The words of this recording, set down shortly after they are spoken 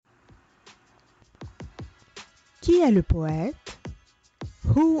Qui est le poète?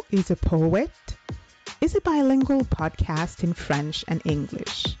 Who is a poet? Is a bilingual podcast in French and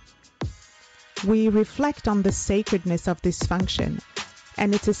English. We reflect on the sacredness of this function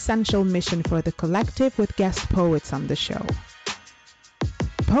and its essential mission for the collective with guest poets on the show.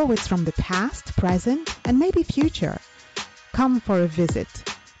 Poets from the past, present, and maybe future come for a visit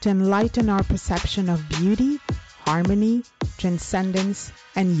to enlighten our perception of beauty, harmony, transcendence,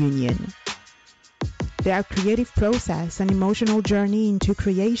 and union. Their creative process and emotional journey into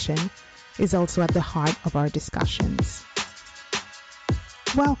creation is also at the heart of our discussions.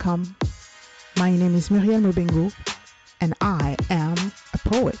 Welcome. My name is Muriel Mobengo, and I am a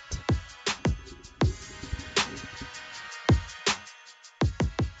poet.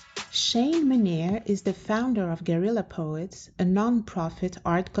 Shane Manier is the founder of Guerrilla Poets, a non-profit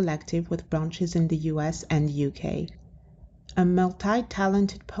art collective with branches in the US and UK. A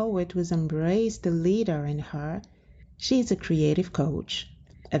multi-talented poet who's embraced the leader in her, she is a creative coach,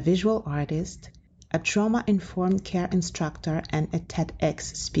 a visual artist, a trauma-informed care instructor, and a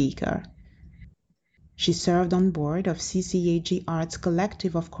TEDx speaker. She served on board of CCAG Arts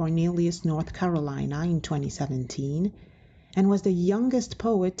Collective of Cornelius, North Carolina in 2017, and was the youngest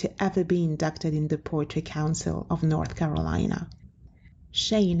poet to ever be inducted in the Poetry Council of North Carolina.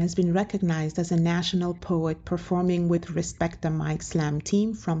 Shane has been recognized as a national poet performing with Respect the Mic Slam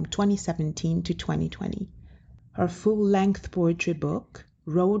team from 2017 to 2020. Her full-length poetry book,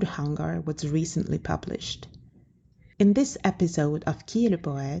 Road Hunger, was recently published. In this episode of Qui est le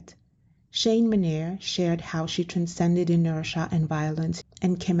poète, Shane Manier shared how she transcended inertia and violence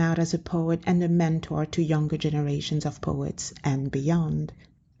and came out as a poet and a mentor to younger generations of poets and beyond.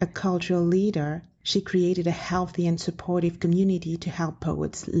 A cultural leader, she created a healthy and supportive community to help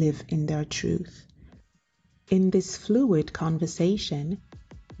poets live in their truth. In this fluid conversation,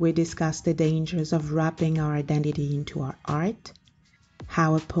 we discuss the dangers of wrapping our identity into our art,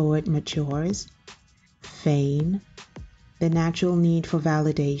 how a poet matures, fame, the natural need for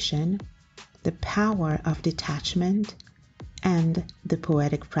validation, the power of detachment, and the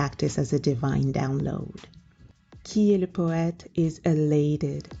poetic practice as a divine download. Qui est le poète is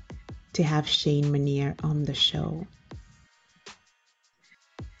elated to have Shane Manier on the show.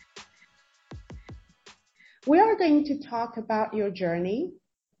 We are going to talk about your journey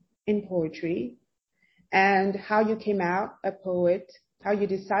in poetry and how you came out a poet, how you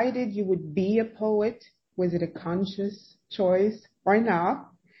decided you would be a poet. Was it a conscious choice or not?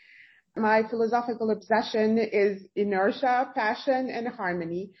 My philosophical obsession is inertia, passion, and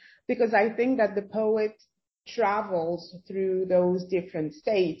harmony, because I think that the poet travels through those different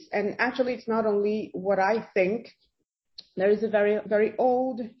states. And actually, it's not only what I think. There is a very, very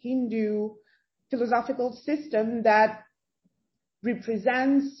old Hindu philosophical system that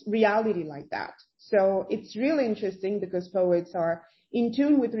represents reality like that. So it's really interesting because poets are in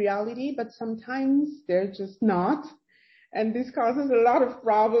tune with reality, but sometimes they're just not. And this causes a lot of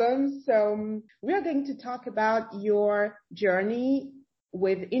problems. So we are going to talk about your journey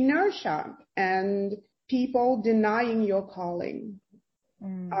with inertia and people denying your calling.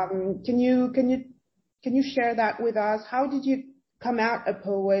 Can you share that with us? How did you come out a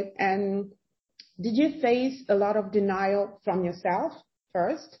poet, and did you face a lot of denial from yourself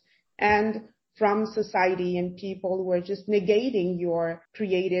first and from society and people who were just negating your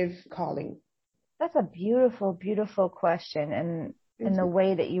creative calling? That's a beautiful, beautiful question, and the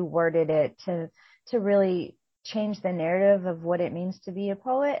way that you worded it to really change the narrative of what it means to be a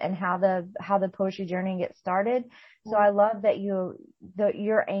poet and how the poetry journey gets started. So I love that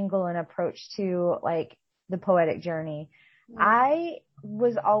your angle and approach to like the poetic journey. I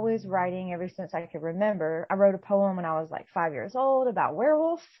was always writing ever since I could remember. I wrote a poem when I was like 5 years old about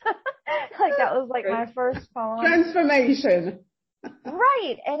werewolves. Like that was like my first poem. Transformation.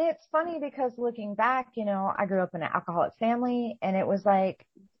 Right. And it's funny because looking back, I grew up in an alcoholic family, and it was like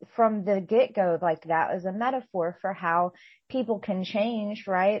from the get-go, like that was a metaphor for how people can change,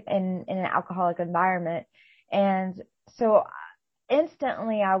 right, in an alcoholic environment. And so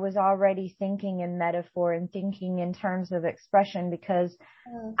instantly I was already thinking in metaphor and thinking in terms of expression, because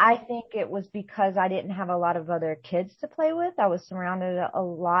I think it was because I didn't have a lot of other kids to play with. I was surrounded a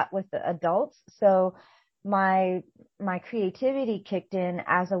lot with the adults. So my creativity kicked in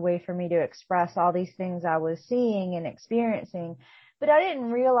as a way for me to express all these things I was seeing and experiencing. But I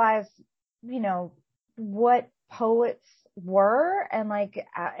didn't realize, what poets were and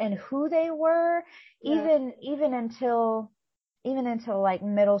and who they were, even until like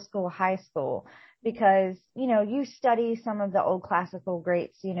middle school, high school, because, you study some of the old classical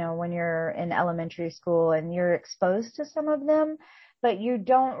greats, when you're in elementary school and you're exposed to some of them, but you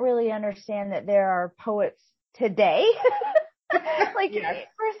don't really understand that there are poets today. Like Yes.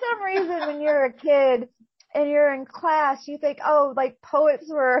 for some reason when you're a kid and you're in class, you think, oh, like poets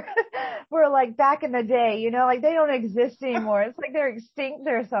were were like back in the day, you know, like they don't exist anymore. It's like they're extinct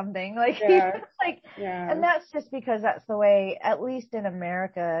or something. Like Yes. like, and Yes. that's just because that's the way, at least in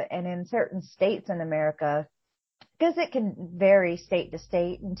America and in certain states in America, because it can vary state to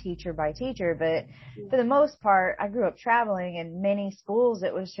state and teacher by teacher, but for the most part, I grew up traveling in many schools.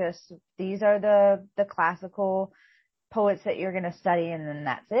 It was just, these are the classical poets that you're going to study, and then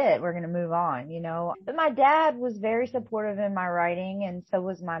that's it. We're going to move on, you know. But my dad was very supportive in my writing, and so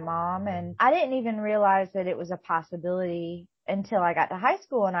was my mom. And I didn't even realize that it was a possibility until I got to high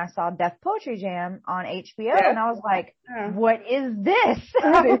school and I saw Def Poetry Jam on HBO, Yes. and I was like, Yeah. what is this? What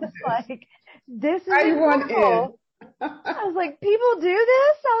I is was this? like, this is Everyone is. incredible. I was like, people do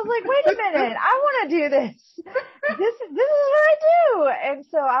this? I was like, wait a minute, I want to do this. This is what I do. And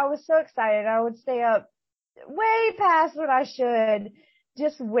so I was so excited. I would stay up way past what I should,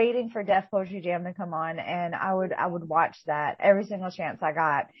 just waiting for Def Poetry Jam to come on, and I would watch that every single chance I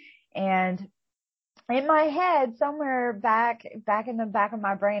got. And in my head, somewhere back in the back of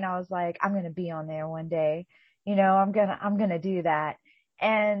my brain, I was like, I'm gonna be on there one day. You know, I'm gonna do that.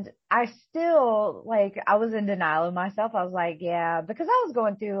 And I still, like, I was in denial of myself. I was like, yeah, because I was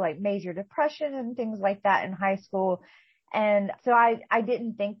going through like major depression and things like that in high school. And so I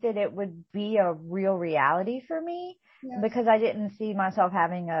didn't think that it would be a real reality for me, Yes. because I didn't see myself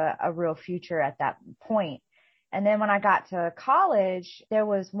having a real future at that point. And then when I got to college, there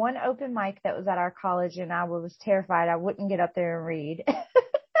was one open mic that was at our college, and I was terrified I wouldn't get up there and read.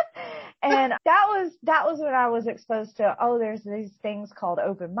 And that was when I was exposed to, oh, there's these things called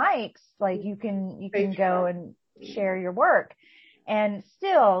open mics. Like you can go and share your work, and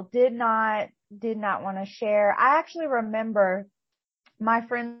still did not want to share. I actually remember my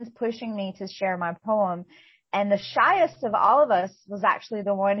friends pushing me to share my poem, and the shyest of all of us was actually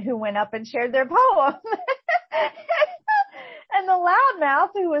the one who went up and shared their poem. And the loudmouth,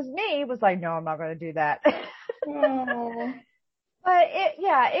 who was me, was like, no, I'm not going to do that. Oh. But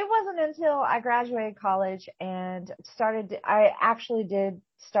it wasn't until I graduated college and I actually did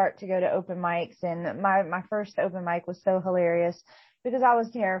start to go to open mics, and my first open mic was so hilarious because I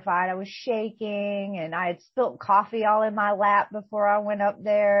was terrified. I was shaking, and I had spilt coffee all in my lap before I went up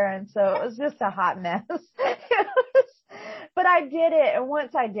there. And so it was just a hot mess. But I did it. And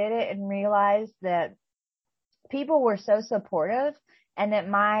once I did it and realized that people were so supportive, and that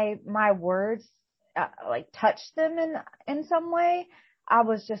my words like touched them in some way, I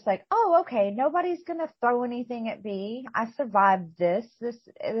was just like, oh, okay, nobody's going to throw anything at me. I survived this. This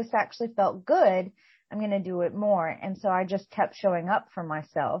actually felt good. I'm going to do it more. And so I just kept showing up for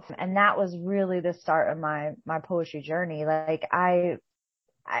myself. And that was really the start of my poetry journey. Like I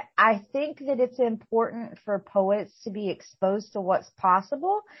think that it's important for poets to be exposed to what's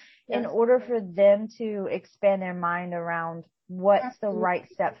possible. Yes. In order for them to expand their mind around what's Absolutely. The right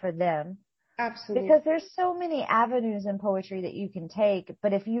step for them. Absolutely. Because there's so many avenues in poetry that you can take,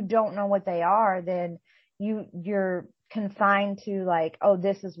 but if you don't know what they are, then you're confined to like, oh,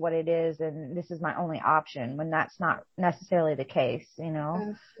 this is what it is, and this is my only option, when that's not necessarily the case, you know?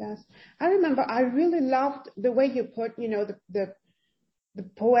 Yes, yes. I remember I really loved the way you put, you know, the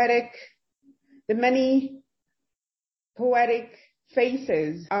poetic, the many poetic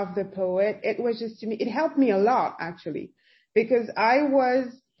faces of the poet. It was just, to me, it helped me a lot, actually, because I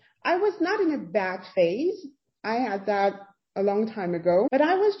was not in a bad phase. I had that a long time ago, but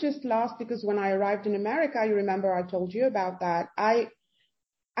I was just lost because when I arrived in America, you remember I told you about that. I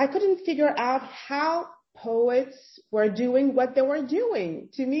couldn't figure out how poets were doing what they were doing.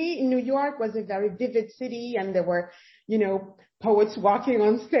 To me, New York was a very vivid city, and there were, you know, poets walking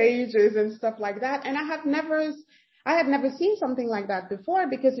on stages and stuff like that. And I had never seen something like that before,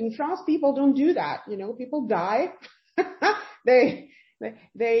 because in France, people don't do that. You know, people die.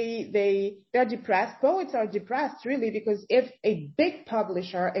 They're depressed. Poets are depressed, really, because if a big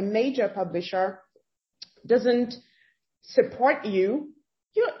publisher, a major publisher, doesn't support you,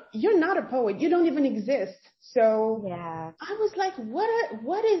 you're not a poet. You don't even exist. So yeah. I was like,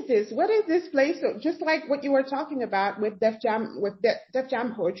 what is this? What is this place? So just like what you were talking about with Def Jam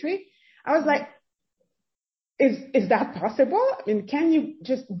poetry, I was like, is that possible? I mean, can you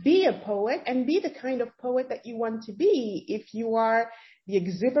just be a poet and be the kind of poet that you want to be? If you are the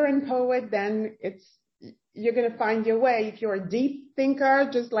exuberant poet, then you're going to find your way. If you're a deep thinker,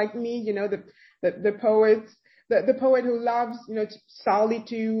 just like me, you know, the poet who loves, you know,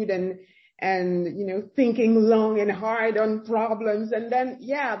 solitude and, you know, thinking long and hard on problems. And then,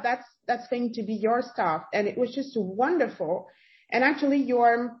 yeah, that's going to be your stuff. And it was just wonderful. And actually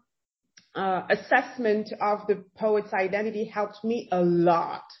assessment of the poet's identity helped me a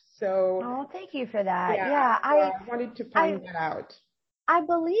lot. So, Oh, thank you for that. yeah, Yeah, so I wanted to I point that out. I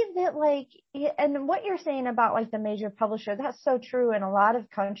believe that like, and what you're saying about like the major publisher, that's so true in a lot of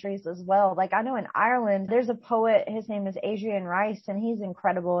countries as well. Like I know in Ireland, there's a poet, his name is Adrian Rice, and he's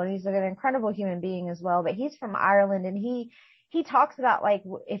incredible and he's an incredible human being as well, but he's from Ireland and he talks about like,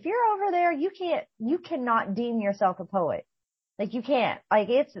 if you're over there, you cannot deem yourself a poet. Like you can't, like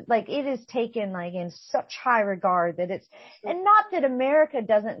it's like it is taken like in such high regard that it's, and not that America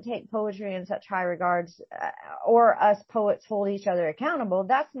doesn't take poetry in such high regards, or us poets hold each other accountable.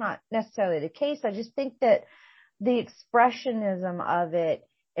 That's not necessarily the case. I just think that the expressionism of it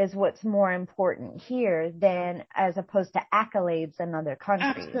is what's more important here than as opposed to accolades in other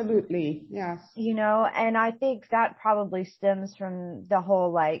countries. Absolutely. Yes. You know, and I think that probably stems from the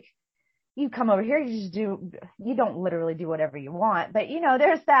whole like, you come over here, you don't literally do whatever you want, but you know,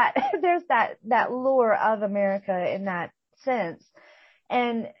 there's that lure of America in that sense.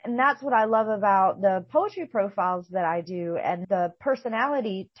 And that's what I love about the poetry profiles that I do and the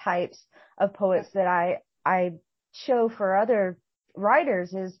personality types of poets that I show for other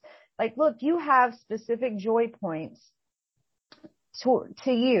writers is like, look, you have specific joy points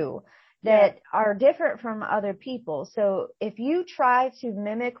to you that are different from other people. So if you try to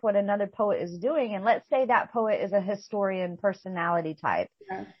mimic what another poet is doing, and let's say that poet is a historian personality type,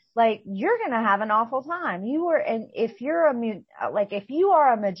 like you're going to have an awful time. And if you're if you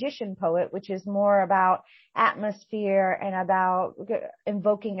are a magician poet, which is more about atmosphere and about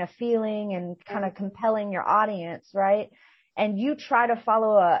invoking a feeling and kind of compelling your audience, right? And you try to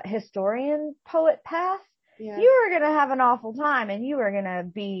follow a historian poet path, you are going to have an awful time and you are going to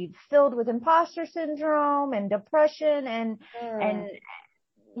be filled with imposter syndrome and depression and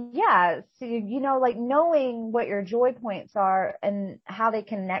so, you know, like knowing what your joy points are and how they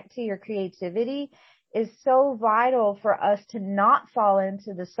connect to your creativity is so vital for us to not fall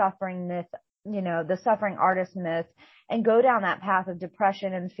into the suffering myth, you know, the suffering artist myth and go down that path of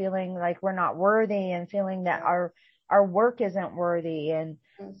depression and feeling like we're not worthy and feeling that our work isn't worthy. And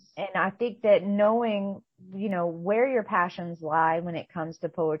I think that knowing, you know, where your passions lie when it comes to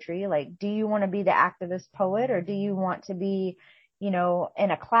poetry, like, do you want to be the activist poet or do you want to be, you know,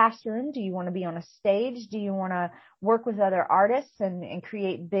 in a classroom? Do you want to be on a stage? Do you want to work with other artists and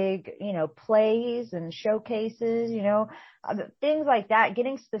create big, you know, plays and showcases, you know, things like that?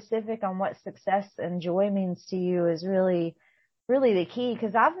 Getting specific on what success and joy means to you is really, really the key.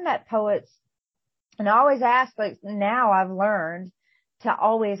 Because I've met poets and I always ask, like, now I've learned to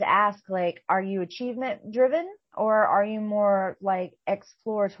always ask, like, are you achievement driven or are you more like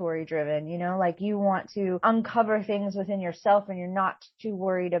exploratory driven? You know, like you want to uncover things within yourself and you're not too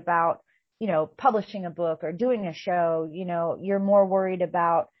worried about, you know, publishing a book or doing a show. You know, you're more worried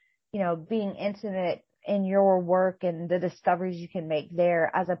about, you know, being intimate in your work and the discoveries you can make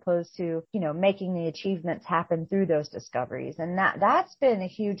there as opposed to, you know, making the achievements happen through those discoveries. And that's been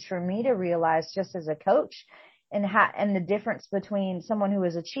huge for me to realize just as a coach and the difference between someone who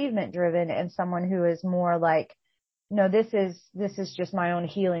is achievement driven and someone who is more like, no, this is just my own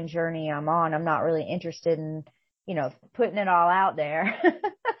healing journey I'm on. I'm not really interested in, you know, putting it all out there.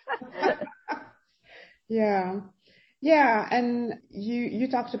 Yeah. Yeah. And you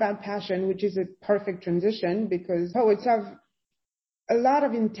talked about passion, which is a perfect transition because poets have a lot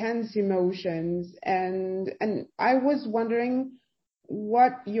of intense emotions. And I was wondering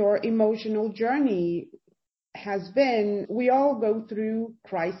what your emotional journey has been. We all go through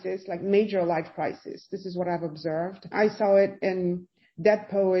crisis, like major life crisis. This is what I've observed. I saw it in dead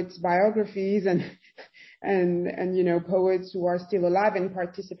poets' biographies and you know, poets who are still alive and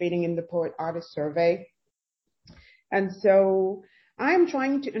participating in the Poet Artist Survey. And so I'm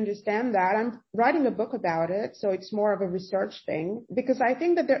trying to understand that. I'm writing a book about it, so it's more of a research thing, because I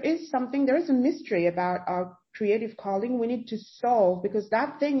think that there is a mystery about our creative calling we need to solve, because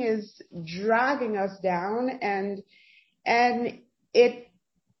that thing is dragging us down and it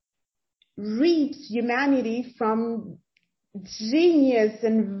reaps humanity from genius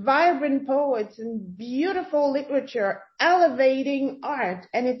and vibrant poets and beautiful literature, elevating art.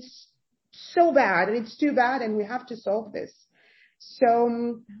 And it's so bad, and it's too bad, and we have to solve this.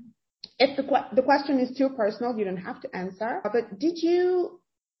 So if the question is too personal, you don't have to answer. But did you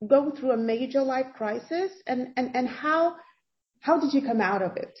go through a major life crisis, and how did you come out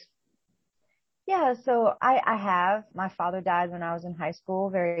of it? Yeah, so I have. My father died when I was in high school,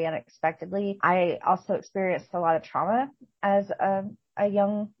 very unexpectedly. I also experienced a lot of trauma as a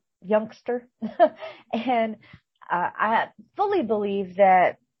youngster. And I fully believe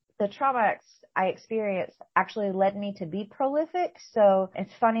that the trauma I experienced actually led me to be prolific. So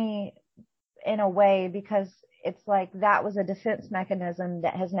it's funny in a way, because it's like that was a defense mechanism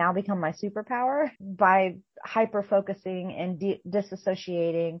that has now become my superpower by hyper focusing and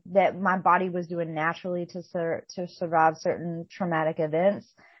disassociating that my body was doing naturally to survive certain traumatic events.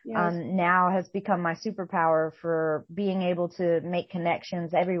 Yes. Now has become my superpower for being able to make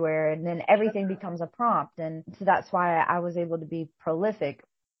connections everywhere, and then everything becomes a prompt. And so that's why I was able to be prolific.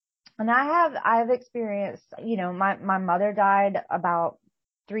 And I've experienced, my mother died about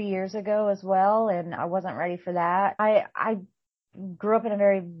 3 years ago as well, and I wasn't ready for that. I grew up in a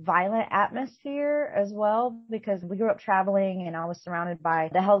very violent atmosphere as well, because we grew up traveling and I was surrounded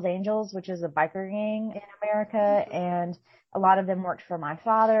by the Hells Angels, which is a biker gang in America, and a lot of them worked for my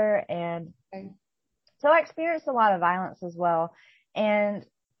father. And so I experienced a lot of violence as well. And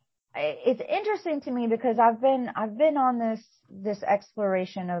it's interesting to me because I've been on this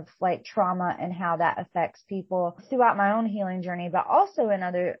exploration of like trauma and how that affects people throughout my own healing journey, but also in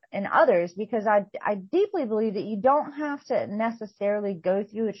others, because I deeply believe that you don't have to necessarily go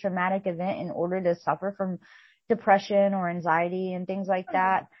through a traumatic event in order to suffer from depression or anxiety and things like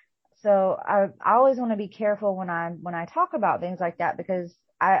that. So I always want to be careful when I talk about things like that, because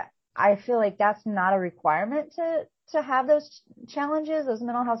I feel like that's not a requirement to have those challenges, those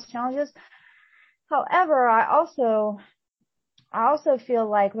mental health challenges. However, I also feel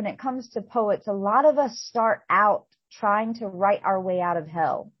like when it comes to poets, a lot of us start out trying to write our way out of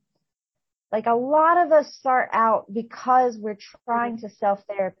hell. Like a lot of us start out because we're trying to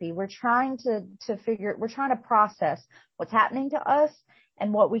self-therapy. We're trying we're trying to process what's happening to us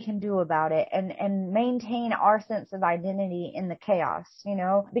and what we can do about it, and maintain our sense of identity in the chaos,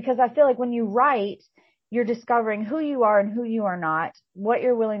 because I feel like when you write, you're discovering who you are and who you are not, what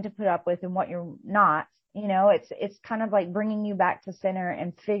you're willing to put up with and what you're not. It's kind of like bringing you back to center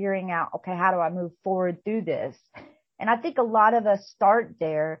and figuring out, okay, how do I move forward through this? And I think a lot of us start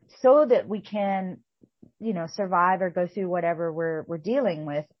there so that we can, survive or go through whatever we're dealing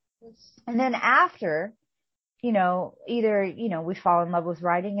with. And then after, either, we fall in love with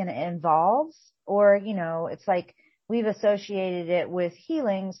writing and it involves, or, it's like we've associated it with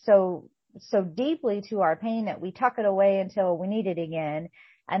healing so deeply to our pain that we tuck it away until we need it again.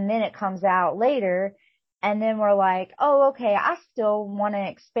 And then it comes out later. And then we're like, oh, okay, I still want to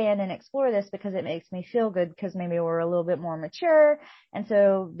expand and explore this because it makes me feel good, because maybe we're a little bit more mature. And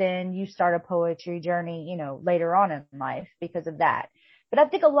so then you start a poetry journey, later on in life because of that. But I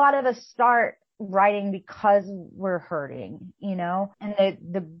think a lot of us start writing because we're hurting,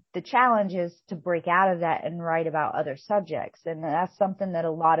 and the challenge is to break out of that and write about other subjects. And that's something that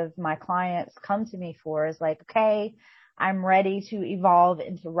a lot of my clients come to me for, is like, okay, I'm ready to evolve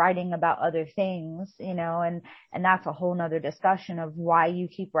into writing about other things, and that's a whole nother discussion of why you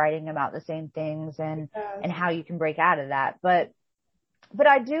keep writing about the same things and how you can break out of that. But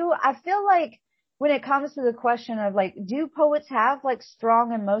I feel like when it comes to the question of like, do poets have like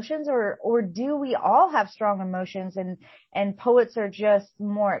strong emotions, or do we all have strong emotions and poets are just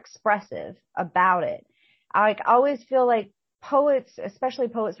more expressive about it? I always feel like poets, especially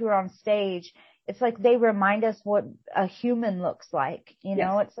poets who are on stage, it's like they remind us what a human looks like.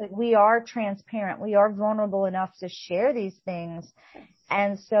 It's like we are transparent. We are vulnerable enough to share these things.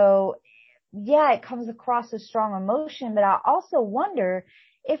 And so, yeah, it comes across as strong emotion, but I also wonder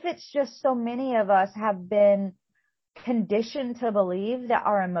if it's just so many of us have been conditioned to believe that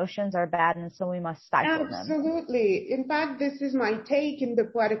our emotions are bad and so we must stifle them. Absolutely. In fact, this is my take in the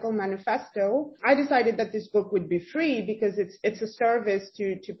Poetical Manifesto. I decided that this book would be free because it's a service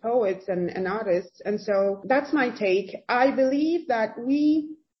to poets and artists. And so that's my take. I believe that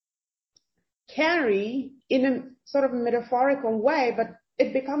we carry, in a sort of metaphorical way, but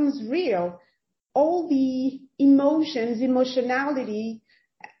it becomes real, all the emotionality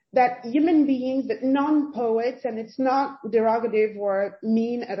that human beings, that non-poets, and it's not derogative or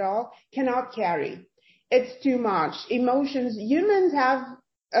mean at all, cannot carry. It's too much. Emotions, humans have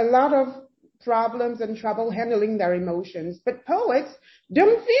a lot of problems and trouble handling their emotions, but poets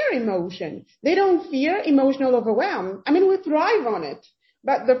don't fear emotion. They don't fear emotional overwhelm. I mean, we thrive on it,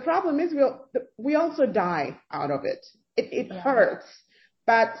 but the problem is we also die out of it. It hurts.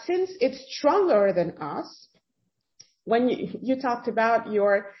 But since it's stronger than us, when you talked about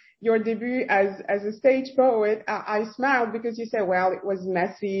your debut as a stage poet, I smiled because you said, well, it was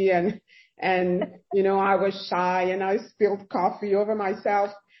messy and I was shy and I spilled coffee over myself.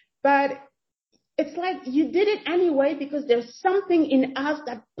 But it's like you did it anyway because there's something in us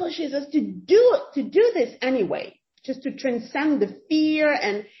that pushes us to do this anyway, just to transcend the fear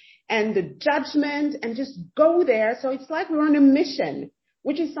and the judgment and just go there. So it's like we're on a mission,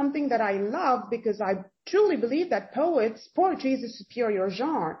 which is something that I love because I truly believe that poetry is a superior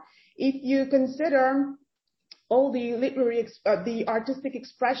genre. If you consider all the the artistic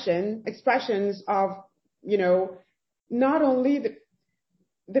expressions of, not only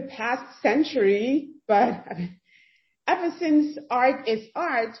the past century, but ever since art is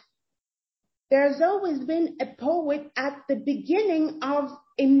art, there's always been a poet at the beginning of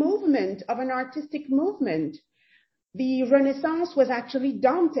a movement, of an artistic movement. The Renaissance was actually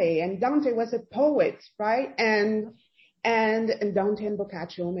Dante, and Dante was a poet, right? And Dante and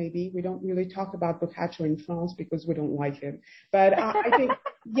Boccaccio, maybe. We don't really talk about Boccaccio in France because we don't like him. But I think,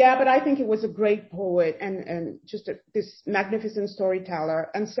 yeah, but I think he was a great poet and just this magnificent storyteller.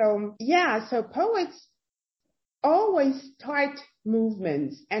 And so, yeah, so poets always start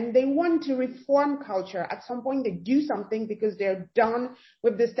movements and they want to reform culture. At some point, they do something because they're done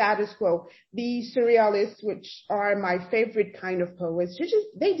with the status quo. The surrealists, which are my favorite kind of poets,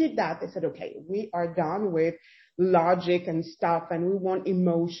 they did that. They said, okay, we are done with logic and stuff and we want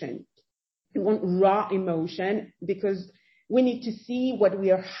emotion. We want raw emotion because we need to see what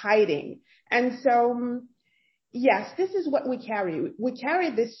we are hiding. And so, yes, this is what we carry. We carry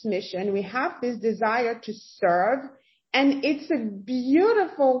this mission. We have this desire to serve. And it's a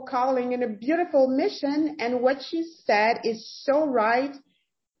beautiful calling and a beautiful mission. And what you said is so right.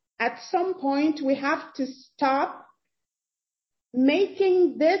 At some point, we have to stop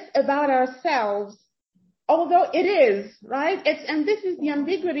making this about ourselves, although it is, right? And this is the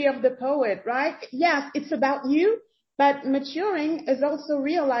ambiguity of the poet, right? Yes, it's about you, but maturing is also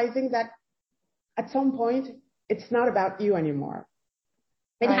realizing that at some point, it's not about you anymore.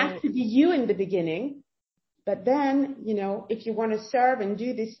 It has to be you in the beginning. But then, if you want to serve and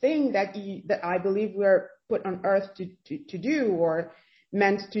do this thing that I believe we're put on earth to do or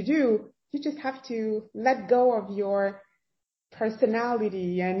meant to do, you just have to let go of your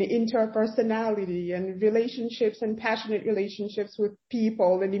personality and interpersonality and relationships and passionate relationships with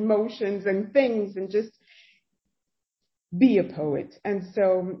people and emotions and things and just be a poet. And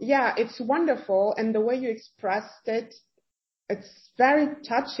so, yeah, it's wonderful. And the way you expressed it, it's very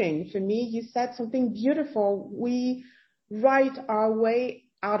touching for me. You said something beautiful. We write our way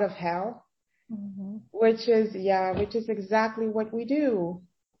out of hell, which is exactly what we do.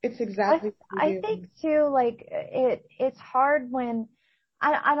 It's exactly what we do. I think too, like it's hard when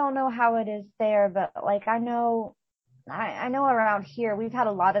I don't know how it is there, but like I know around here we've had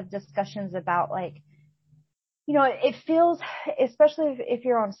a lot of discussions about like, it feels, especially if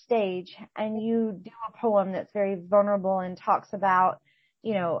you're on stage and you do a poem that's very vulnerable and talks about,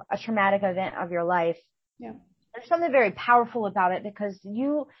 a traumatic event of your life. Yeah. There's something very powerful about it because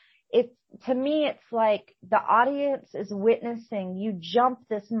to me, it's like the audience is witnessing you jump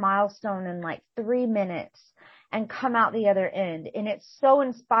this milestone in like 3 minutes and come out the other end. And it's so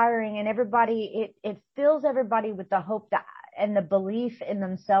inspiring, and it fills everybody with the hope and the belief in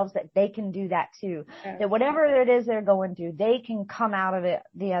themselves that they can do that too. Yes. That whatever it is they're going through, they can come out of it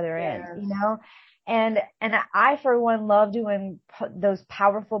the other end, And I, for one, love doing those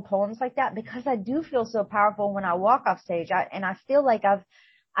powerful poems like that because I do feel so powerful when I walk off stage. I feel like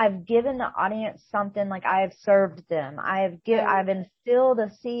I've given the audience something, like I have served them. I've instilled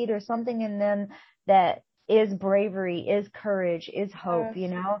a seed or something in them that is bravery, is courage, is hope,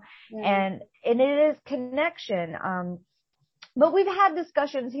 Yeah. and it is connection. But we've had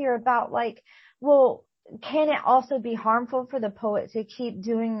discussions here about like, well, can it also be harmful for the poet to keep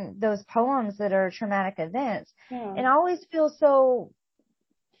doing those poems that are traumatic events? Yeah. And I always feel so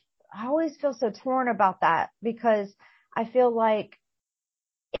torn about that because I feel like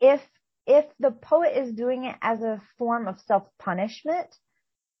if the poet is doing it as a form of self-punishment,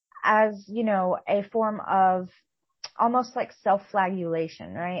 as, a form of almost like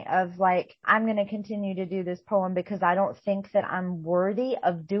self-flagellation, right? Of like, I'm going to continue to do this poem because I don't think that I'm worthy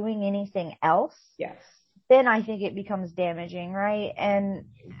of doing anything else. Yes. Then I think it becomes damaging, right?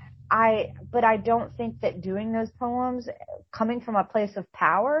 But I don't think that doing those poems coming from a place of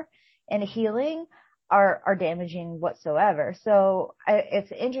power and healing are damaging whatsoever. So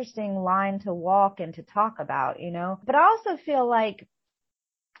it's an interesting line to walk and to talk about, but I also feel like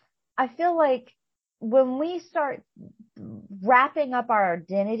when we start wrapping up our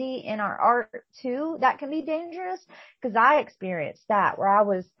identity in our art too, that can be dangerous because I experienced that where I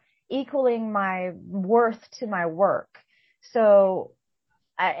was equaling my worth to my work. So,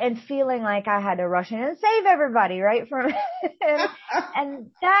 and feeling like I had to rush in and save everybody, right? And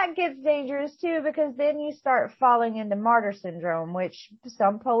that gets dangerous too, because then you start falling into martyr syndrome, which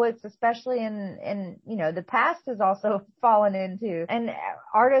some poets, especially in the past, has also fallen into, and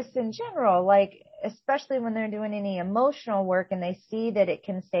artists in general. Like, especially when they're doing any emotional work and they see that it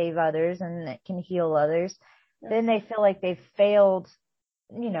can save others and it can heal others, then they feel like they've failed,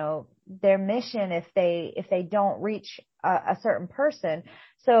 their mission if they don't reach a certain person.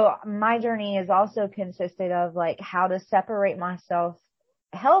 So my journey has also consisted of like how to separate myself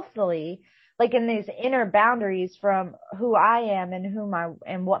healthily, like in these inner boundaries from who I am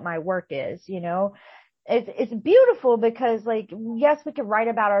and what my work is, It's beautiful because like, yes, we could write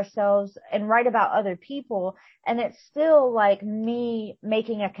about ourselves and write about other people, and it's still like me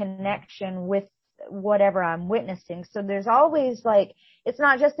making a connection with whatever I'm witnessing. So there's always like, it's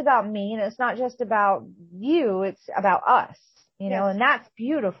not just about me and it's not just about you, it's about us, and that's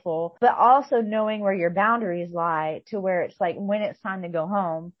beautiful, but also knowing where your boundaries lie to where it's like when it's time to go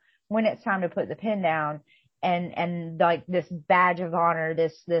home, when it's time to put the pen down and like this badge of honor,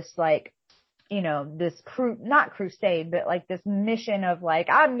 this like, this not crusade, but like this mission of like,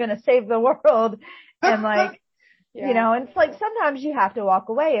 I'm going to save the world. And like, and it's like, sometimes you have to walk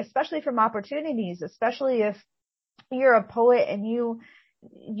away, especially from opportunities, especially if you're a poet and you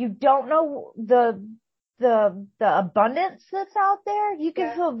don't know the abundance that's out there. You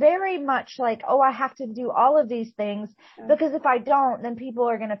can feel very much like, oh, I have to do all of these things because if I don't, then people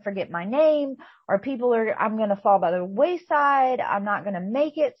are going to forget my name, or I'm going to fall by the wayside. I'm not going to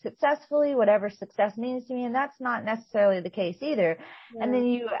make it successfully, whatever success means to me. And that's not necessarily the case either. Yeah. And then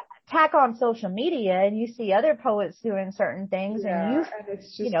you tack on social media and you see other poets doing certain things and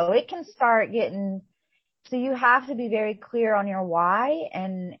it can start getting, so you have to be very clear on your why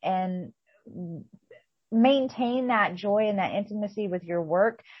and maintain that joy and that intimacy with your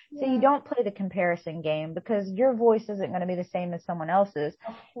work. So you don't play the comparison game because your voice isn't going to be the same as someone else's.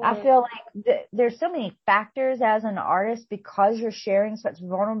 I feel like there's so many factors as an artist because you're sharing such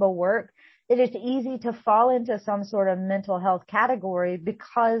vulnerable work that it's easy to fall into some sort of mental health category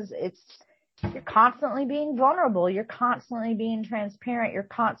because you're constantly being vulnerable. You're constantly being transparent. You're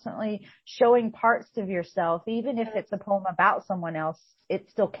constantly showing parts of yourself. Even if it's a poem about someone else, it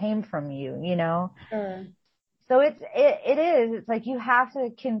still came from you, Sure. So it's like you have to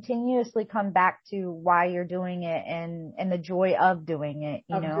continuously come back to why you're doing it and the joy of doing it,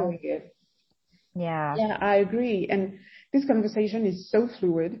 Doing it. Yeah. Yeah, I agree. And this conversation is so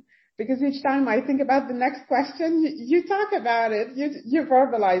fluid. Because each time I think about the next question, you talk about it, you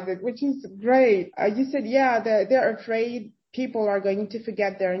verbalize it, which is great. You said, they're afraid people are going to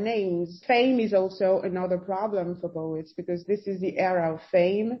forget their names. Fame is also another problem for poets because this is the era of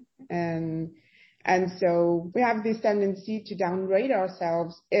fame. And so we have this tendency to downgrade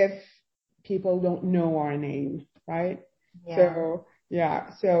ourselves if people don't know our name, right?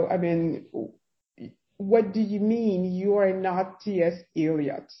 Yeah. So, I mean, what do you mean you are not T.S.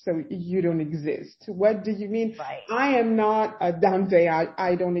 Eliot, so you don't exist? What do you mean I am not a Dante,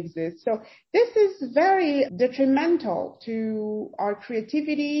 I don't exist? So this is very detrimental to our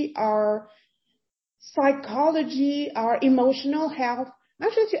creativity, our psychology, our emotional health,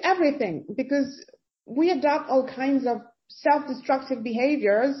 actually to everything, because we adopt all kinds of self-destructive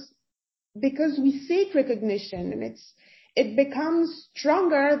behaviors because we seek recognition, and it becomes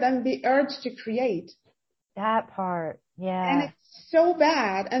stronger than the urge to create. That part, yeah. And it's so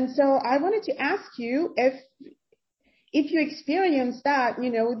bad. And so I wanted to ask you if you experience that,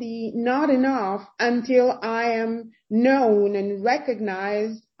 the not enough until I am known and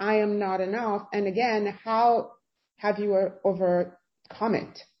recognized, I am not enough. And again, how have you overcome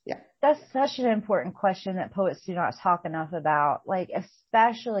it? Yeah. That's such an important question that poets do not talk enough about, like,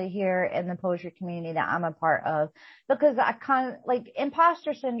 especially here in the poetry community that I'm a part of, because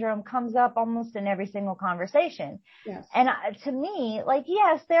imposter syndrome comes up almost in every single conversation. Yes. And to me, like,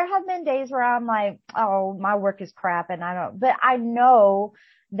 yes, there have been days where I'm like, oh, my work is crap but I know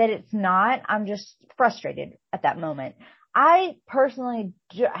that it's not. I'm just frustrated at that moment. I personally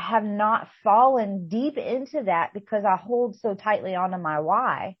have not fallen deep into that because I hold so tightly onto my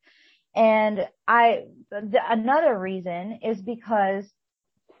why. And another reason is because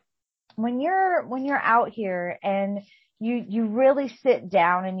when you're out here and you really sit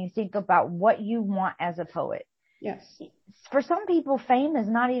down and you think about what you want as a poet. Yes. For some people, fame is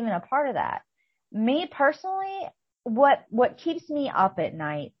not even a part of that. Me personally, what keeps me up at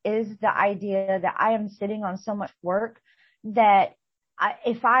night is the idea that I am sitting on so much work that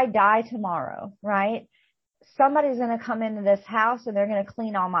if I die tomorrow, right, somebody's going to come into this house and they're going to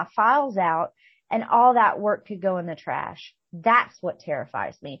clean all my files out and all that work could go in the trash. That's what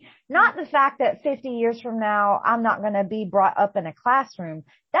terrifies me. Not the fact that 50 years from now, I'm not going to be brought up in a classroom.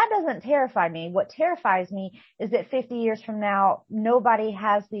 That doesn't terrify me. What terrifies me is that 50 years from now, nobody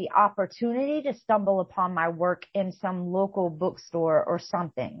has the opportunity to stumble upon my work in some local bookstore or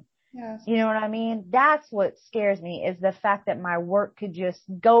something. Yes. You know what I mean? That's what scares me, is the fact that my work could just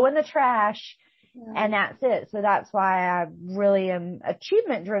go in the trash and that's it. So that's why I really am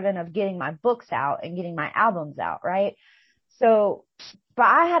achievement driven of getting my books out and getting my albums out, right? So, but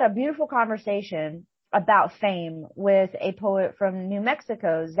I had a beautiful conversation about fame with a poet from New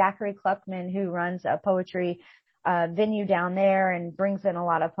Mexico, Zachary Kluckman, who runs a poetry venue down there and brings in a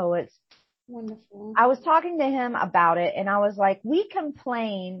lot of poets. Wonderful. I was talking to him about it, and I was like, we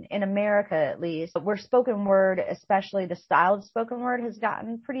complain in America, at least, where spoken word, especially the style of spoken word, has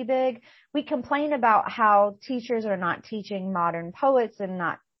gotten pretty big. We complain about how teachers are not teaching modern poets and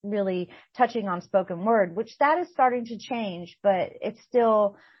not really touching on spoken word, which that is starting to change, but it's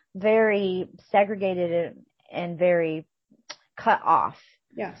still very segregated and very cut off.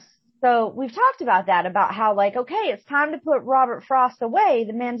 Yes. So we've talked about that, about how, like, okay, it's time to put Robert Frost away.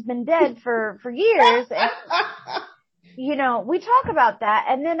 The man's been dead for years. And, you know, we talk about that.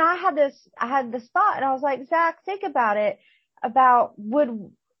 And then I had this thought, and I was like, Zach, think about it, about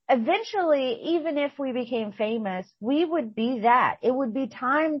would eventually, even if we became famous, we would be that. It would be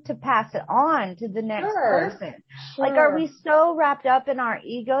time to pass it on to the next person. Sure. Like, are we so wrapped up in our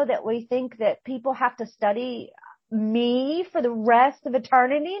ego that we think that people have to study me for the rest of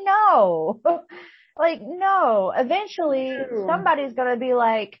eternity? No. Like, no. Eventually, somebody's going to be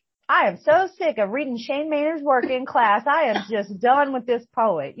like, I am so sick of reading Shane Maynard's work in class. I am just done with this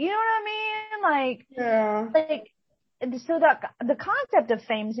poet. You know what I mean? Like, yeah. Like, so the concept of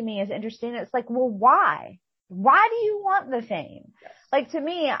fame to me is interesting. It's like, well, why? Why do you want the fame? Yes. Like, to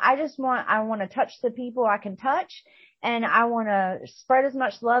me, I want to touch the people I can touch, and I want to spread as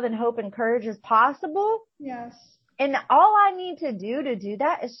much love and hope and courage as possible. Yes. And all I need to do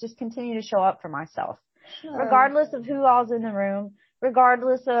that is just continue to show up for myself, regardless of who all's in the room,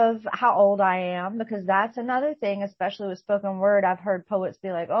 regardless of how old I am, because that's another thing, especially with spoken word. I've heard poets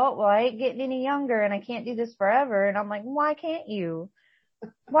be like, oh, well, I ain't getting any younger and I can't do this forever. And I'm like, why can't you?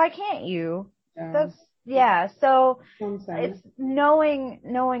 Why can't you? So it's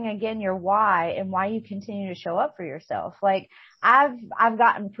knowing again your why and why you continue to show up for yourself. Like, I've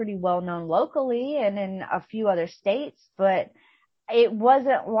gotten pretty well known locally and in a few other states, but it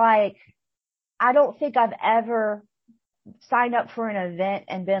wasn't like, I don't think I've ever signed up for an event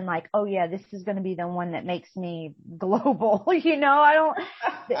and been like, oh yeah, this is going to be the one that makes me global. You know,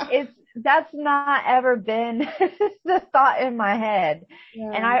 that's not ever been the thought in my head.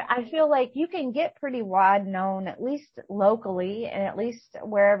 Yeah. And I feel like you can get pretty wide known, at least locally and at least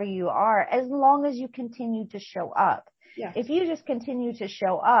wherever you are, as long as you continue to show up. Yes. If you just continue to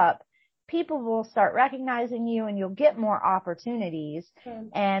show up, people will start recognizing you and you'll get more opportunities.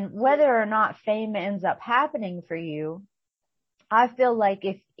 And whether or not fame ends up happening for you, I feel like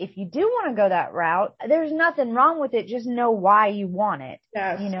if you do want to go that route, there's nothing wrong with it. Just know why you want it,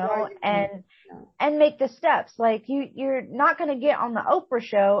 you know, and make the steps. Like, you're not going to get on the Oprah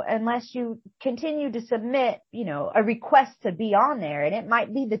show unless you continue to submit, you know, a request to be on there. And it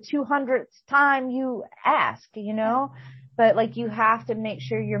might be the 200th time you ask, you know, but like, you have to make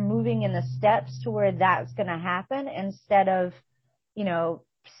sure you're moving in the steps to where that's going to happen, instead of, you know,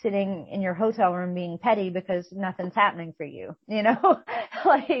 sitting in your hotel room being petty because nothing's happening for you, you know,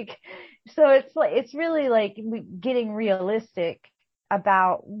 like, so it's really like getting realistic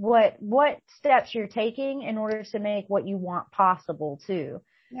about what steps you're taking in order to make what you want possible too.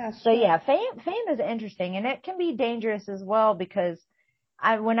 Yeah, sure. So yeah, fame is interesting, and it can be dangerous as well, because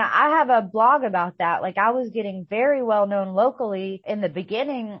when I have a blog about that, like, I was getting very well known locally in the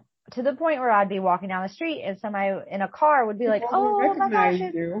beginning, to the point where I'd be walking down the street and somebody in a car would be like, oh my gosh.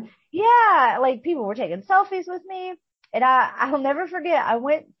 Yeah. Like, people were taking selfies with me, and I'll never forget. I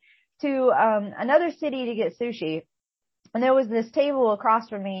went to, another city to get sushi, and there was this table across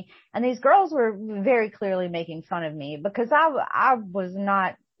from me, and these girls were very clearly making fun of me because I was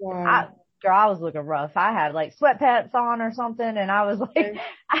not, I was looking rough. I had like sweatpants on or something, and I was like,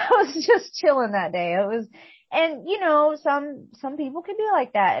 I was just chilling that day. It was, and you know, some people can be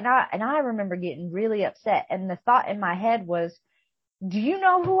like that. And I remember getting really upset. And the thought in my head was, do you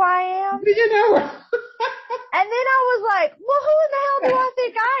know who I am? Do you know? And then I was like, well, who in the hell do I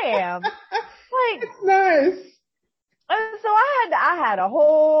think I am? Like, it's nice. And so I had a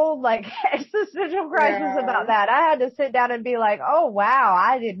whole like existential crisis about that. I had to sit down and be like, oh wow,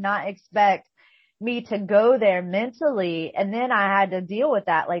 I did not expect me to go there mentally. And then I had to deal with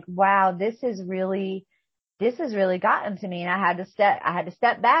that. Like, wow, this has really gotten to me. And I had to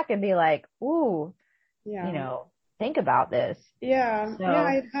step back and be like, ooh, you know, think about this. Yeah. So.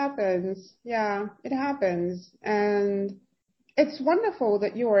 Yeah, it happens. Yeah, it happens. And it's wonderful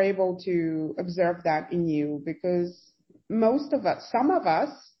that you are able to observe that in you, because some of us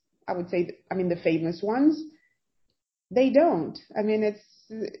I would say, the famous ones, they don't. It's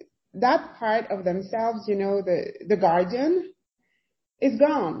that part of themselves, the guardian is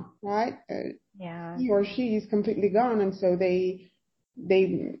gone, right? Yeah. He or she is completely gone. And so they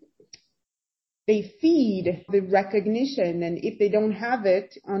feed the recognition. And if they don't have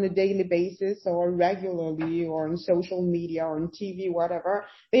it on a daily basis or regularly or on social media or on TV, whatever,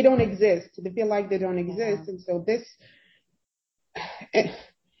 they don't exist. They feel like they don't exist. And so this,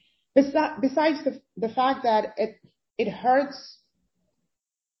 besides the fact that it hurts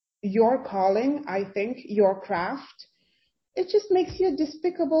your calling, I think, your craft, it just makes you a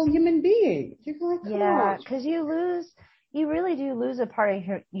despicable human being. You're like, come on. Because you really do lose a part of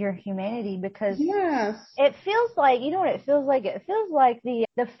your humanity, because yes, it feels like, you know what it feels like? It feels like the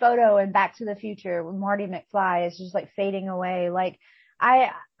photo in Back to the Future when Marty McFly is just like fading away. Like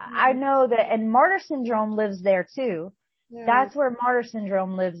I know that, and martyr syndrome lives there too. yeah. That's where martyr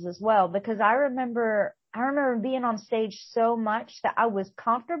syndrome lives as well, because I remember being on stage so much that I was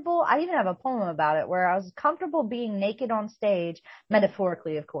comfortable. I even have a poem about it where I was comfortable being naked on stage,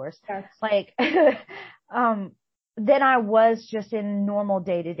 metaphorically, of course. Yes. Like, than I was just in normal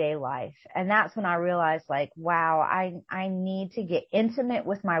day-to-day life. And that's when I realized, like, wow, I need to get intimate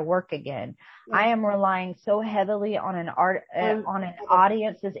with my work again. Yeah. I am relying so heavily on an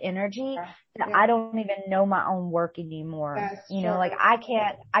audience's energy that I don't even know my own work anymore. That's you know, like I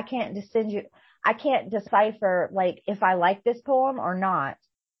can't decipher, like, if I like this poem or not.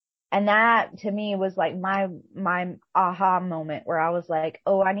 And that to me was like my aha moment, where I was like,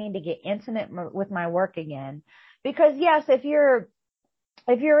 oh, I need to get intimate with my work again. Because yes, if you're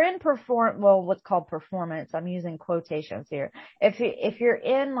in what's called performance, I'm using quotations here. If you're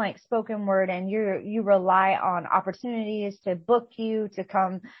in like spoken word and you rely on opportunities to book you to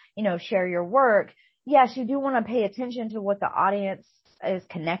come, share your work, yes, you do want to pay attention to what the audience is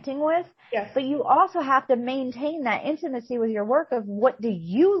connecting with. Yes. But you also have to maintain that intimacy with your work of what do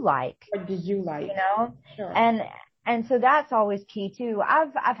you like? What do you like? Sure. And so that's always key too.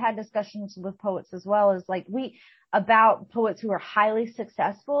 I've had discussions with poets as well, as like about poets who are highly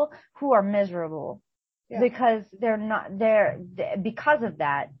successful who are miserable because because of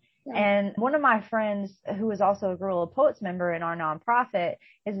that. Yeah. And one of my friends, who is also a Guerrilla Poets member in our nonprofit,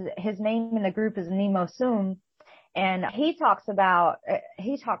 his name in the group is Nemo Sum. And he talks about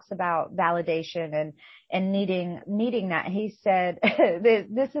validation and needing that. He said,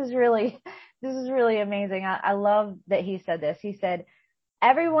 this is really amazing. I love that he said this. He said,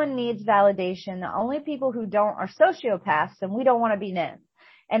 everyone needs validation. The only people who don't are sociopaths, and we don't want to be them.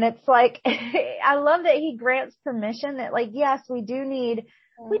 And it's like, I love that he grants permission that, like, yes, we do need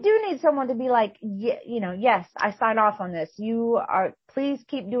someone to be like, yes, I sign off on this. Please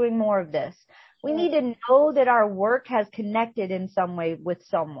keep doing more of this. We need to know that our work has connected in some way with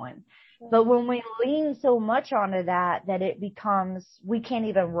someone. But when we lean so much onto that it becomes, we can't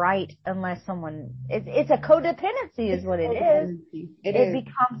even write unless someone, it's a codependency is what it is. It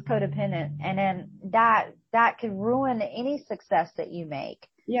becomes codependent. And then that can ruin any success that you make.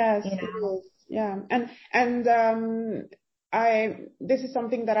 Yes, it is. Yeah. And this is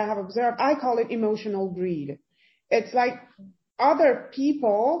something that I have observed. I call it emotional greed. It's like other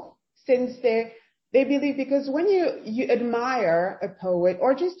people, since they believe, because when you admire a poet,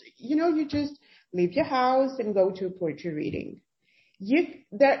 or just, you just leave your house and go to a poetry reading,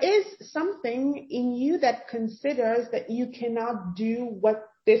 there is something in you that considers that you cannot do what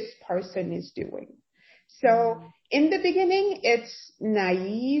this person is doing. So in the beginning, it's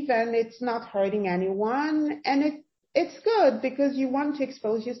naive and it's not hurting anyone. And it's good because you want to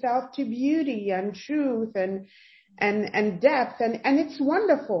expose yourself to beauty and truth and depth. And it's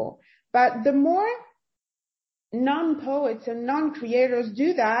wonderful. But the more non-poets and non-creators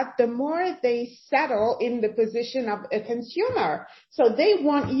do that, the more they settle in the position of a consumer. So they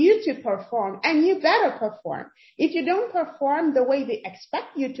want you to perform, and you better perform. If you don't perform the way they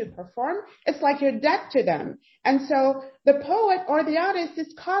expect you to perform, it's like you're dead to them. And so the poet or the artist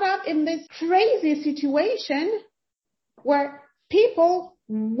is caught up in this crazy situation where people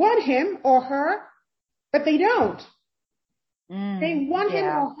want him or her, but they don't. They want him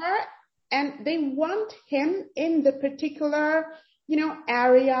or her, and they want him in the particular,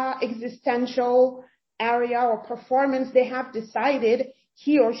 area, existential area or performance they have decided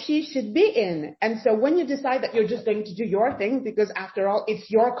he or she should be in. And so when you decide that you're just going to do your thing, because after all,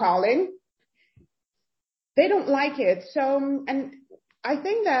 it's your calling, they don't like it. So, and I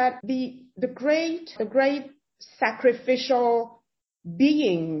think that the great sacrificial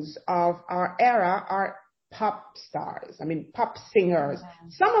beings of our era are pop stars. Pop singers.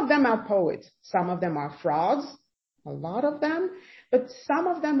 Some of them are poets. Some of them are frauds. A lot of them. but some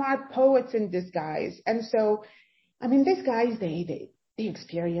of them are poets in disguise. And so, I mean, these guys, they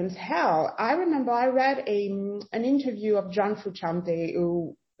experience hell. I remember I read an interview of John Frusciante,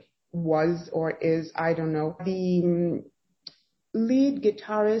 who was or is, I don't know, the lead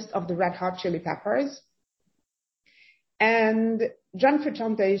guitarist of the Red Hot Chili Peppers. And John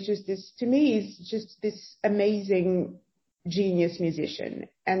Frusciante is just this, to me, is just this amazing genius musician.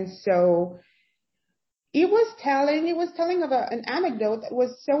 And so he was telling of an anecdote that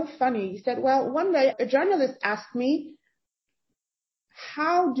was so funny. He said, well, one day a journalist asked me,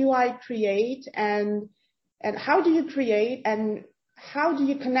 how do I create and how do you create and how do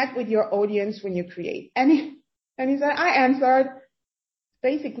you connect with your audience when you create? And he said, I answered,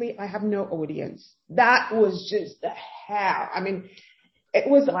 basically, I have no audience. That was just the hell. I mean, it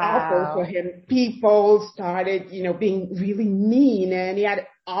was awful for him. People started, being really mean, and he had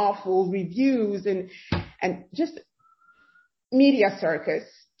awful reviews and just media circus,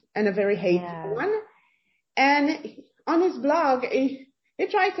 and a very hateful one. And on his blog, he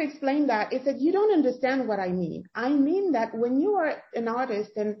tried to explain that. He said, you don't understand what I mean. I mean that when you are an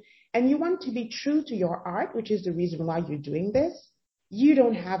artist and you want to be true to your art, which is the reason why you're doing this, you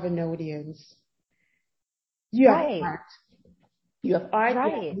don't have an audience. You have art. You have art,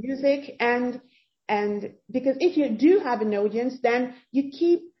 you have music, and because if you do have an audience, then you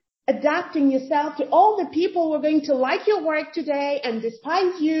keep adapting yourself to all the people who are going to like your work today and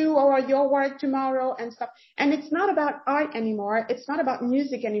despise you or your work tomorrow and stuff. And it's not about art anymore. It's not about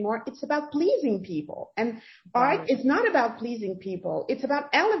music anymore. It's about pleasing people. And art is not about pleasing people. It's about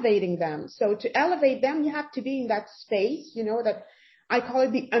elevating them. So to elevate them, you have to be in that space, that I call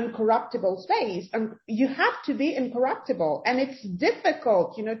it the uncorruptible space. And you have to be incorruptible. And it's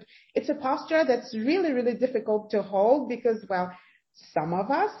difficult, it's a posture that's really, really difficult to hold because, well, some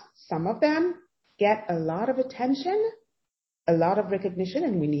of them get a lot of attention, a lot of recognition,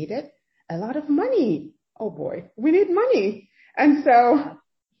 and we need it, a lot of money. Oh boy, we need money. And so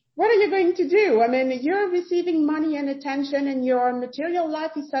what are you going to do? I mean, you're receiving money and attention and your material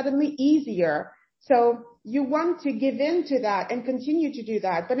life is suddenly easier. So you want to give in to that and continue to do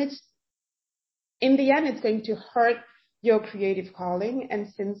that. But in the end, it's going to hurt your creative calling. And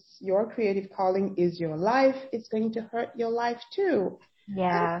since your creative calling is your life, it's going to hurt your life too.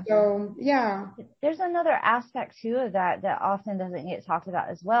 Yeah. So, yeah. There's another aspect too of that often doesn't get talked about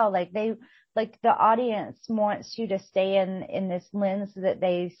as well. Like the audience wants you to stay in this lens that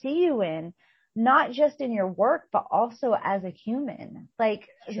they see you in, not just in your work, but also as a human. Like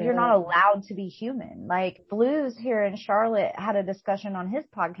you're not allowed to be human. Like Blues here in Charlotte had a discussion on his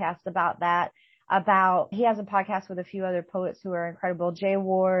podcast about that. He has a podcast with a few other poets who are incredible. Jay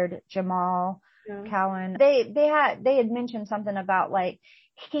Ward, Jamal, Cowan. They had mentioned something about like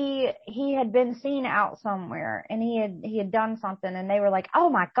he had been seen out somewhere and he had done something and they were like, oh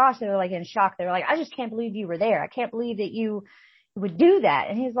my gosh, they were like in shock. They were like, I just can't believe you were there. I can't believe that you would do that.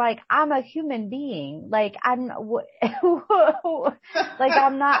 And he's like, I'm a human being. Like I'm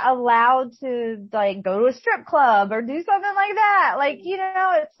not allowed to like go to a strip club or do something like that. Like,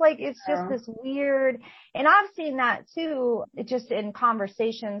 it's like, it's just this weird, and I've seen that too, just in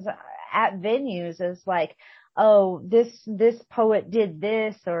conversations at venues is like, oh, this poet did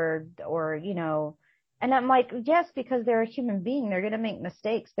this or, and I'm like, yes, because they're a human being. They're going to make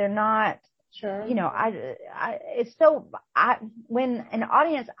mistakes. They're not, when an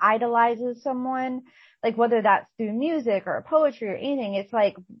audience idolizes someone, like whether that's through music or poetry or anything, it's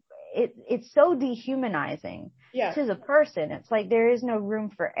like, it's so dehumanizing to the person. It's like, there is no room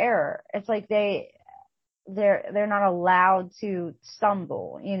for error. It's like they're not allowed to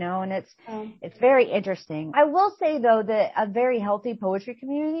stumble, and it's very interesting. I will say though that a very healthy poetry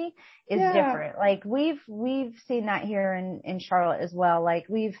community is different. Like we've seen that here in Charlotte as well. Like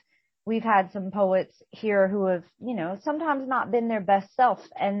we've had some poets here who have, sometimes not been their best self,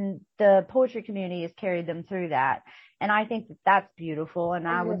 and the poetry community has carried them through that. And I think that that's beautiful. And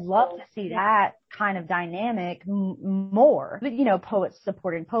I would love to see that kind of dynamic more, but, poets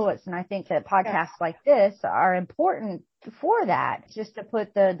supporting poets. And I think that podcasts like this are important for that, just to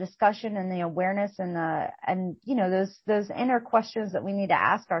put the discussion and the awareness and those inner questions that we need to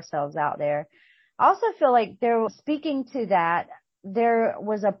ask ourselves out there. I also feel like speaking to that, there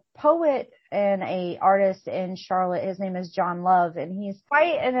was a poet and a artist in Charlotte. His name is John Love, and he's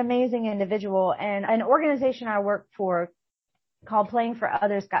quite an amazing individual. And an organization I work for called Playing for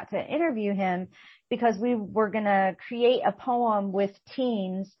Others got to interview him because we were going to create a poem with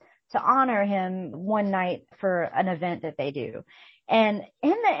teens to honor him one night for an event that they do. And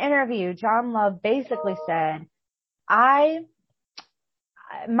in the interview, John Love basically said, my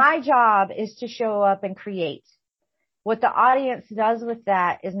job is to show up and create. What the audience does with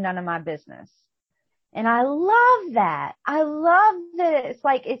that is none of my business. And I love that. I love that it's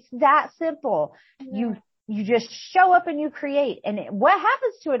like, it's that simple. Yeah. You just show up and you create. And what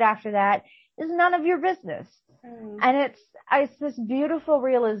happens to it after that is none of your business. And it's this beautiful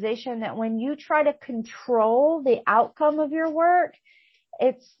realization that when you try to control the outcome of your work,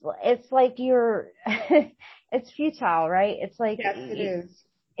 it's like it's futile, right? It's like, Yes, it is.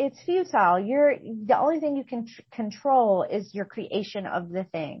 It's futile. The only thing you can control is your creation of the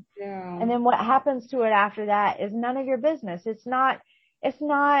thing. Yeah. And then what happens to it after that is none of your business. It's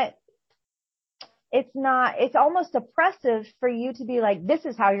almost oppressive for you to be like, this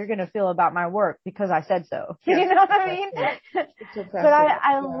is how you're going to feel about my work because I said so. Yes. You know what I mean? It's oppressive. But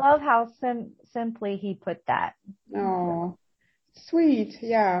I love how simply he put that. Oh, sweet.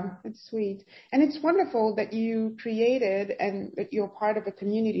 Yeah, it's sweet. And it's wonderful that you created and that you're part of a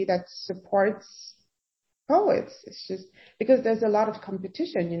community that supports poets. It's just because there's a lot of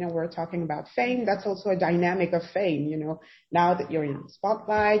competition. We're talking about fame. That's also a dynamic of fame. Now that you're in the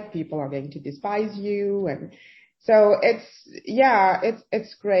spotlight, people are going to despise you. And so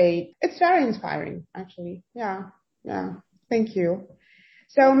it's great. It's very inspiring, actually. Yeah. Thank you.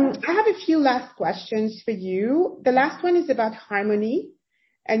 So I have a few last questions for you. The last one is about harmony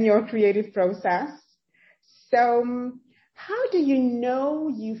and your creative process. So how do you know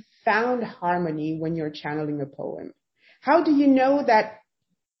you found harmony when you're channeling a poem? How do you know that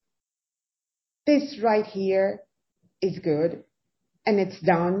this right here is good and it's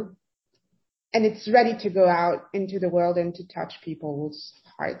done and it's ready to go out into the world and to touch people's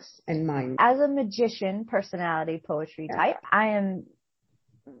hearts and minds? As a magician, personality, poetry type,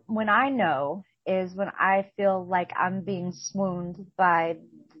 when I know is when I feel like I'm being swooned by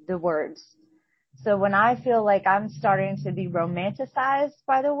the words. So when I feel like I'm starting to be romanticized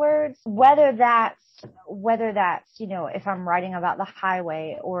by the words, whether that's, if I'm writing about the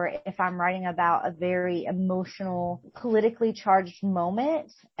highway or if I'm writing about a very emotional, politically charged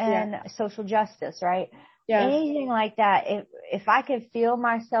moment and social justice, right? Yeah. Anything like that. If I could feel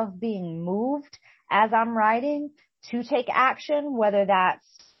myself being moved as I'm writing to take action, whether that's,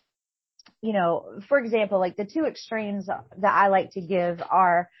 for example, like the two extremes that I like to give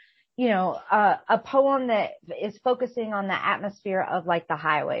are, a poem that is focusing on the atmosphere of like the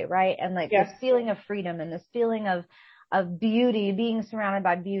highway, right? And like this feeling of freedom and this feeling of beauty, being surrounded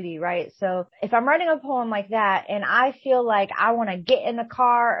by beauty, right? So if I'm writing a poem like that and I feel like I want to get in the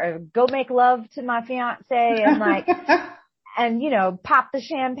car or go make love to my fiance and like, and, pop the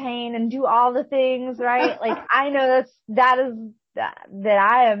champagne and do all the things, right? Like I know that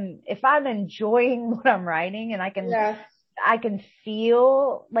I am, if I'm enjoying what I'm writing and I can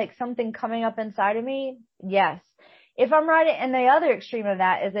feel like something coming up inside of me. Yes. If I'm writing, and the other extreme of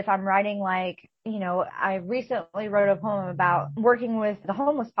that is if I'm writing like, I recently wrote a poem about working with the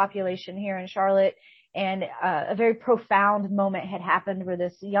homeless population here in Charlotte, and a very profound moment had happened where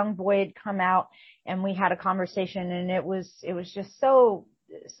this young boy had come out and we had a conversation, and it was just so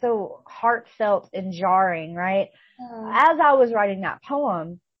heartfelt and jarring, right? As I was writing that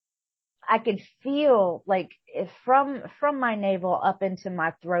poem, I could feel like from my navel up into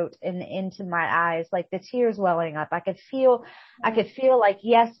my throat and into my eyes, like the tears welling up. I could feel like,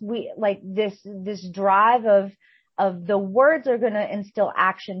 yes, we like this drive of the words are going to instill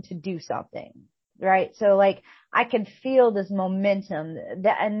action to do something, right? So like I can feel this momentum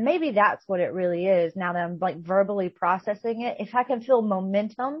and maybe that's what it really is now that I'm like verbally processing it. If I can feel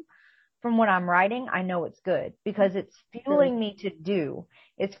momentum from what I'm writing, I know it's good because it's fueling me to do.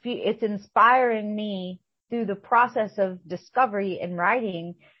 It's inspiring me through the process of discovery and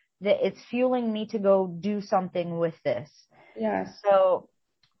writing, that it's fueling me to go do something with this. Yes. So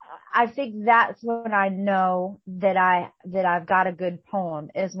I think that's when I know that I've got a good poem,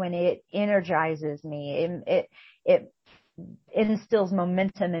 is when it energizes me. It instills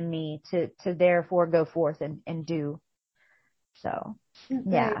momentum in me to therefore go forth and do. So,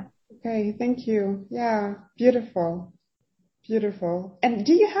 yeah. Okay, thank you. Yeah, beautiful. Beautiful. And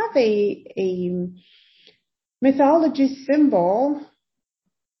do you have a mythology symbol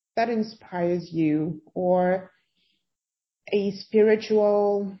that inspires you, or a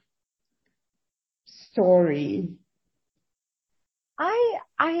spiritual story? I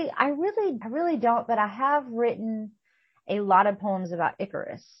really don't, but I have written a lot of poems about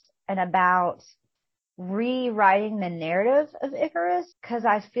Icarus and about rewriting the narrative of Icarus, because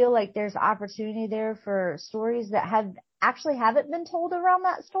I feel like there's opportunity there for stories that haven't been told around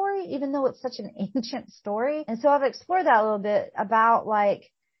that story, even though it's such an ancient story. And so I've explored that a little bit about like,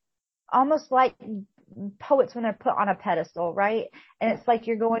 almost like poets when they're put on a pedestal, right? And it's like,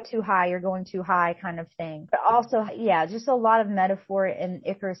 you're going too high kind of thing. But also, yeah, just a lot of metaphor in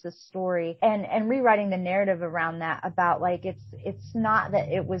Icarus's story, and rewriting the narrative around that, about like, it's not that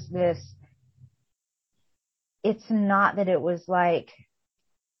it was like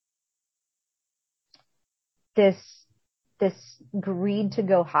this greed to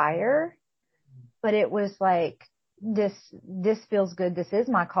go higher, but it was like, this feels good. This is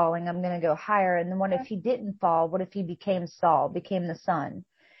my calling. I'm going to go higher. And then what if he didn't fall? What if he became Saul, became the sun?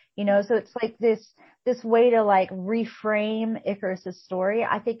 You know, so it's like this way to like reframe Icarus's story,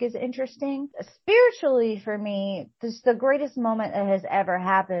 I think is interesting. Spiritually for me, the greatest moment that has ever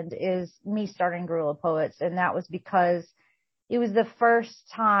happened is me starting Guerrilla Poets. And that was because it was the first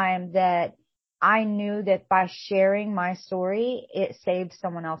time that I knew that by sharing my story, it saved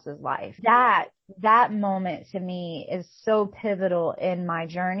someone else's life. That moment to me is so pivotal in my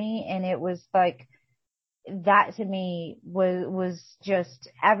journey. And it was like, that to me was just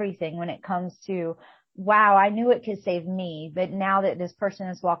everything when it comes to, wow, I knew it could save me. But now that this person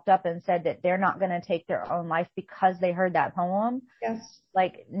has walked up and said that they're not going to take their own life because they heard that poem. Yes.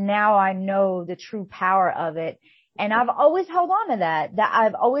 Like, now I know the true power of it. And I've always held on to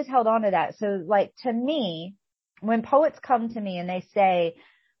that. So like, to me, when poets come to me and they say,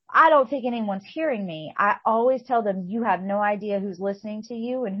 I don't think anyone's hearing me, I always tell them, you have no idea who's listening to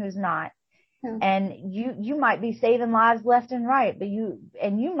you and who's not. Yeah. And you might be saving lives left and right, but you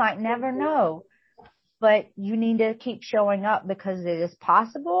might never know. But you need to keep showing up, because it is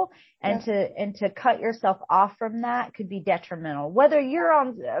possible, and to cut yourself off from that could be detrimental. Whether you're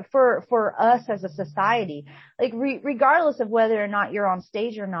on, for us as a society, like regardless of whether or not you're on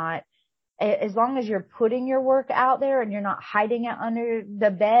stage or not, as long as you're putting your work out there and you're not hiding it under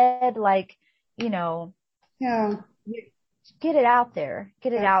the bed, like, you know, get it out there,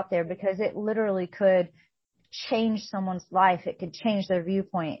 because it literally could change someone's life. It could change their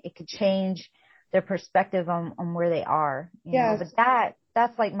viewpoint. It could change their perspective on where they are, you know. But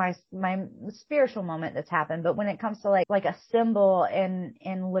that's like my spiritual moment that's happened. But when it comes to like a symbol in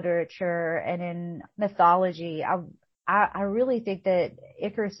literature and in mythology, I really think that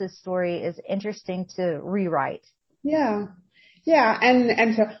Icarus's story is interesting to rewrite. Yeah.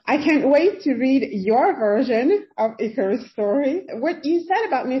 And so I can't wait to read your version of Icarus' story. What you said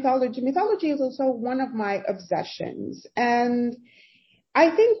about mythology is also one of my obsessions. And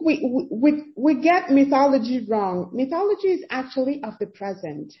I think we get mythology wrong. Mythology is actually of the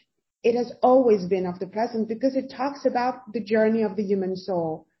present. It has always been of the present, because it talks about the journey of the human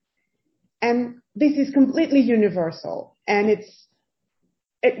soul. And this is completely universal. And it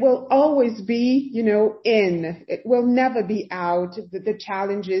will always be, you know, it will never be out. The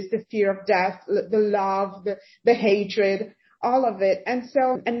challenges, the fear of death, the love, the hatred, all of it. And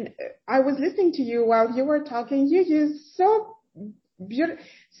I was listening to you while you were talking. You used so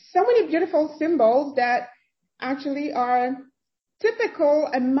many beautiful symbols that actually are typical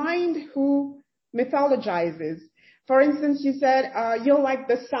a mind who mythologizes. For instance, you said you're like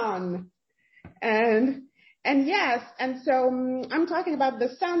the sun, and yes, and so I'm talking about the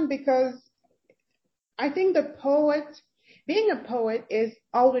sun because I think being a poet is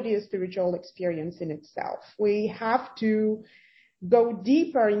already a spiritual experience in itself. We have to go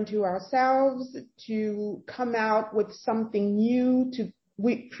deeper into ourselves to come out with something new,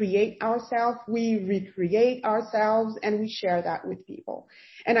 we create ourselves, we recreate ourselves, and we share that with people.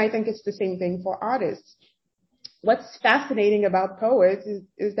 And I think it's the same thing for artists. What's fascinating about poets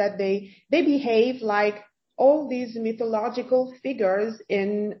is that they behave like all these mythological figures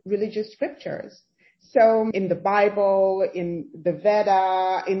in religious scriptures. So in the Bible, in the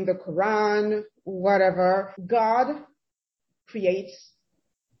Veda, in the Quran, whatever, God creates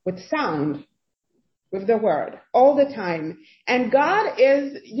with sound, with the word, all the time. And God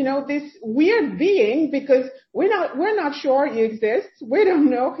is, you know, this weird being, because we're not sure he exists. We don't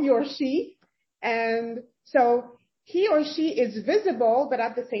know he or she. And so he or she is visible, but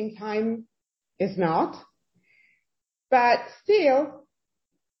at the same time is not. But still,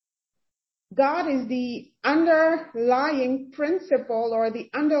 God is the underlying principle, or the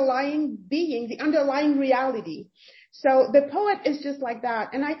underlying being, the underlying reality. So the poet is just like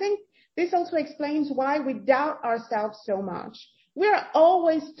that. And I think this also explains why we doubt ourselves so much. We're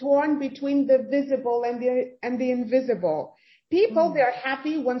always torn between the visible and the invisible. People, they're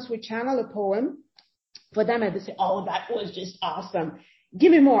happy once we channel a poem. For them, they say, oh, that was just awesome.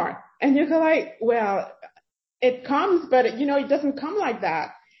 Give me more. And you go like, well, it comes, but you know, it doesn't come like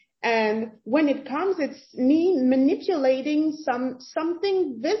that. And when it comes, it's me manipulating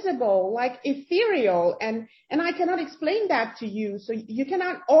something visible, like ethereal. And I cannot explain that to you. So you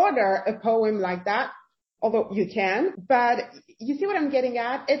cannot order a poem like that. although you can, but you see what I'm getting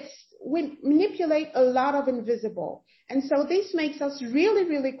at? We manipulate a lot of invisible. And so this makes us really,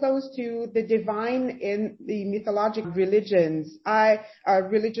 really close to the divine in the mythological religions,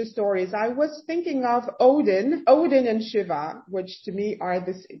 religious stories. I was thinking of Odin and Shiva, which to me are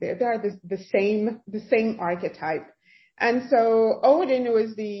the same archetype. And so Odin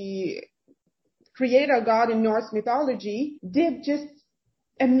was the creator god in Norse mythology, did just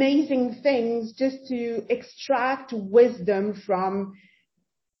amazing things just to extract wisdom from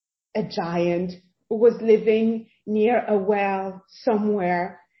a giant who was living near a well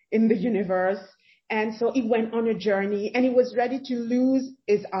somewhere in the universe. And so he went on a journey and he was ready to lose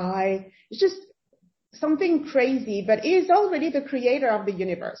his eye. It's just something crazy, but he is already the creator of the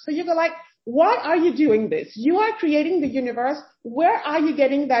universe. So you go like, why are you doing this? You are creating the universe. Where are you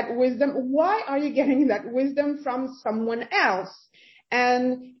getting that wisdom? Why are you getting that wisdom from someone else?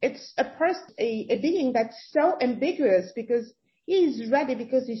 And it's a being that's so ambiguous because he's ready,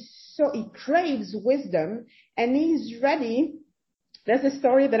 because he craves wisdom and he's ready. There's a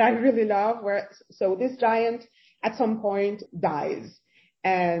story that I really love so this giant at some point dies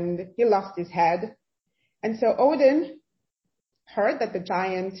and he lost his head. And so Odin heard that the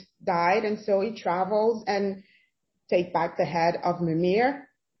giant died, and so he travels and take back the head of Mimir,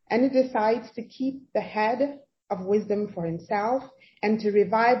 and he decides to keep the head of wisdom for himself and to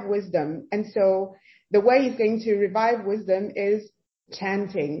revive wisdom. And so the way he's going to revive wisdom is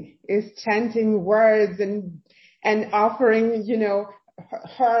chanting words and offering,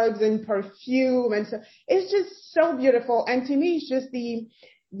 herbs and perfume. And so it's just so beautiful. And to me, it's just the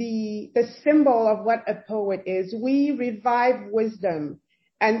symbol of what a poet is. We revive wisdom.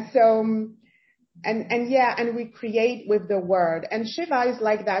 And so, and we create with the word. And Shiva is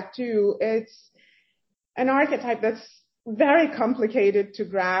like that too. It's an archetype that's very complicated to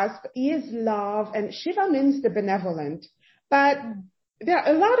grasp. He is love, and Shiva means the benevolent. But there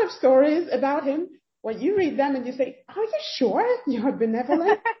are a lot of stories about him where you read them and you say, are you sure you're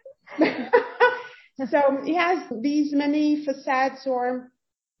benevolent? So he has these many facets or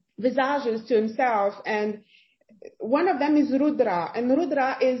visages to himself, and one of them is Rudra, and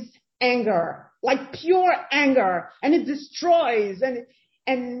Rudra is anger, like pure anger, and it destroys, and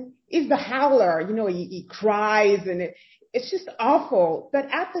is the howler, he cries, and it's just awful, but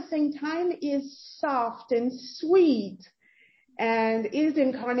at the same time is soft and sweet, and is the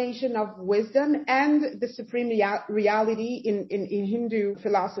incarnation of wisdom and the supreme reality in Hindu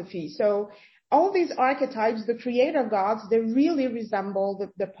philosophy. So all these archetypes, the creator gods, they really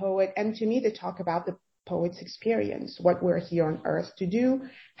resemble the poet. And to me, they talk about the poet's experience, what we're here on earth to do,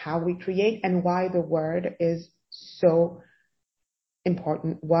 how we create, and why the word is so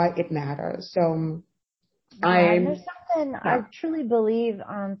important, why it matters. So there's something, I truly believe,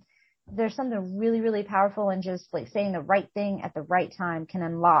 there's something really, really powerful in just like saying the right thing at the right time can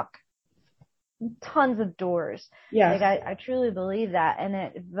unlock tons of doors. Yes. Like I truly believe that.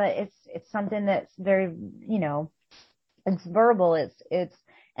 But it's something that's very, it's verbal. It's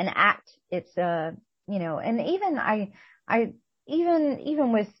an act. It's and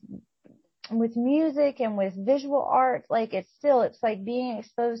even with music and with visual art, like it's like being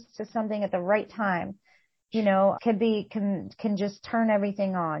exposed to something at the right time, can just turn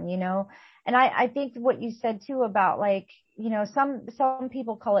everything on, And I think what you said too about like, some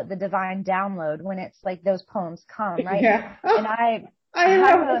people call it the divine download when it's like those poems come, right? Yeah. And I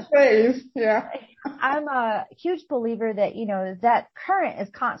love the phrase. Yeah. I'm a huge believer that, that current is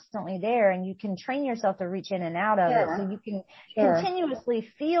constantly there and you can train yourself to reach in and out of it. So you can continuously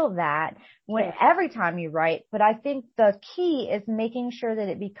feel that every time you write. But I think the key is making sure that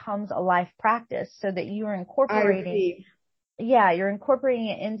it becomes a life practice so that you are incorporating. You're incorporating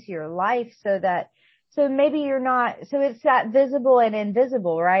it into your life so maybe you're not, so it's that visible and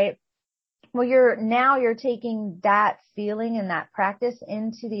invisible, right? Well, you're taking that feeling and that practice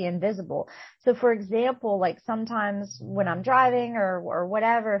into the invisible. So for example, like sometimes when I'm driving or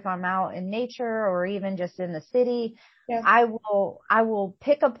whatever, if I'm out in nature or even just in the city, I will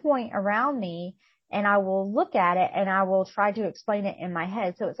pick a point around me and I will look at it and I will try to explain it in my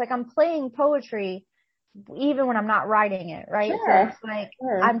head. So it's like I'm playing poetry even when I'm not writing it, right? So it's like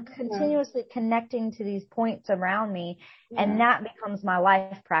I'm continuously connecting to these points around me, and that becomes my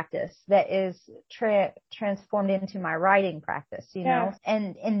life practice that is transformed into my writing practice, know?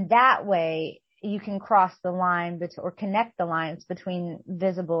 And in that way, you can cross the line or connect the lines between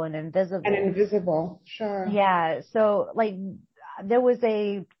visible and invisible. And invisible, sure. Yeah. So like there was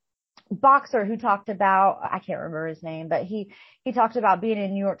boxer who talked about, I can't remember his name, but he talked about being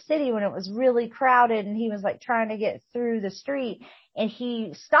in New York City when it was really crowded and he was like trying to get through the street, and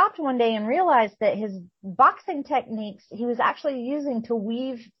he stopped one day and realized that his boxing techniques he was actually using to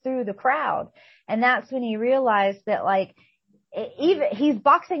weave through the crowd. And that's when he realized that like even he's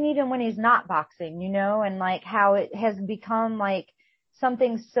boxing even when he's not boxing, and like how it has become like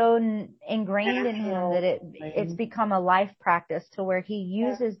something so ingrained in him that it's become a life practice to where he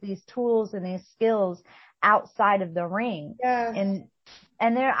uses these tools and these skills outside of the ring. Yes.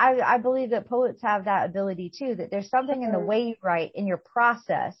 And there, I believe that poets have that ability too, that there's something in the way you write, in your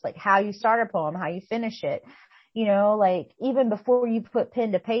process, like how you start a poem, how you finish it, like even before you put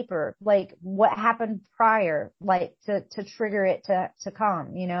pen to paper, like what happened prior, like to trigger it to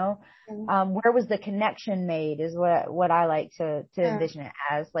come, where was the connection made is what I like to envision it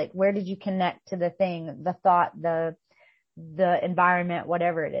as. Like, where did you connect to the thing, the thought, the environment,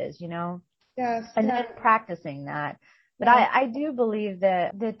 whatever it is, Yes. and then practicing that. But I do believe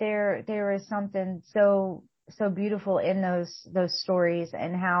that there is something so beautiful in those stories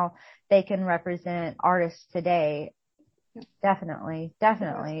and how they can represent artists today. Definitely.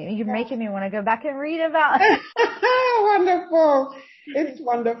 You're making me want to go back and read about it. Wonderful. It's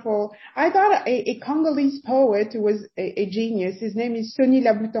wonderful. I got a Congolese poet who was a genius. His name is Sonny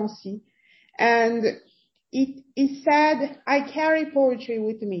Laboutancy. And he said, I carry poetry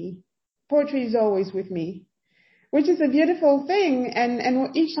with me. Poetry is always with me, which is a beautiful thing.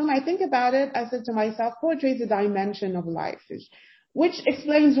 And each time I think about it, I said to myself, poetry is a dimension of life, which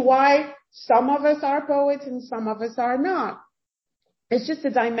explains why some of us are poets and some of us are not. It's just a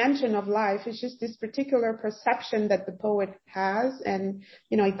dimension of life. It's just this particular perception that the poet has, and,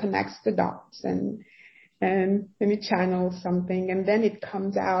 it connects the dots and it channels something, and then it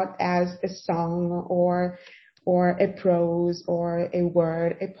comes out as a song or a prose or a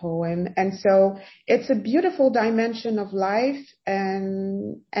word, a poem. And so it's a beautiful dimension of life.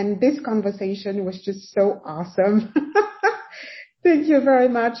 And this conversation was just so awesome. Thank you very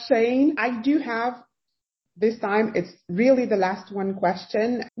much, Shane. I do have, this time, it's really the last one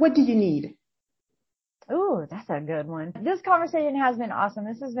question. What do you need? Ooh, that's a good one. This conversation has been awesome.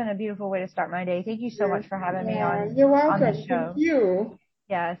 This has been a beautiful way to start my day. Thank you so much for having me on. You're welcome. On the show. Thank you.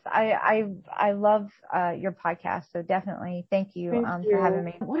 Yes, I love your podcast. So definitely thank you, for having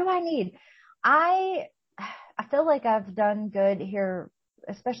me. What do I need? I feel like I've done good here,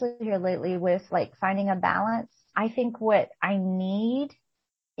 especially here lately, with like finding a balance. I think what I need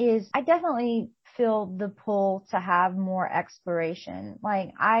is, I definitely feel the pull to have more exploration.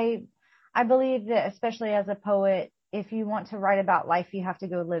 Like I believe that, especially as a poet, if you want to write about life, you have to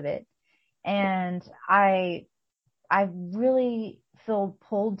go live it. And I really feel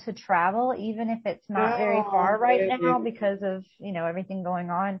pulled to travel, even if it's not very far right now because of, everything going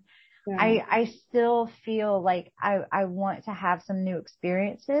on. Yeah. I still feel like I want to have some new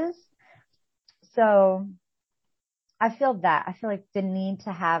experiences. So I feel like the need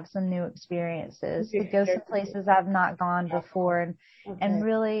to have some new experiences, to go to places I've not gone before, and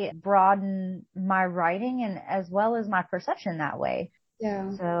really broaden my writing and as well as my perception that way.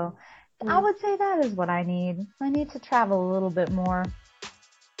 Yeah. So I would say that is what I need. I need to travel a little bit more.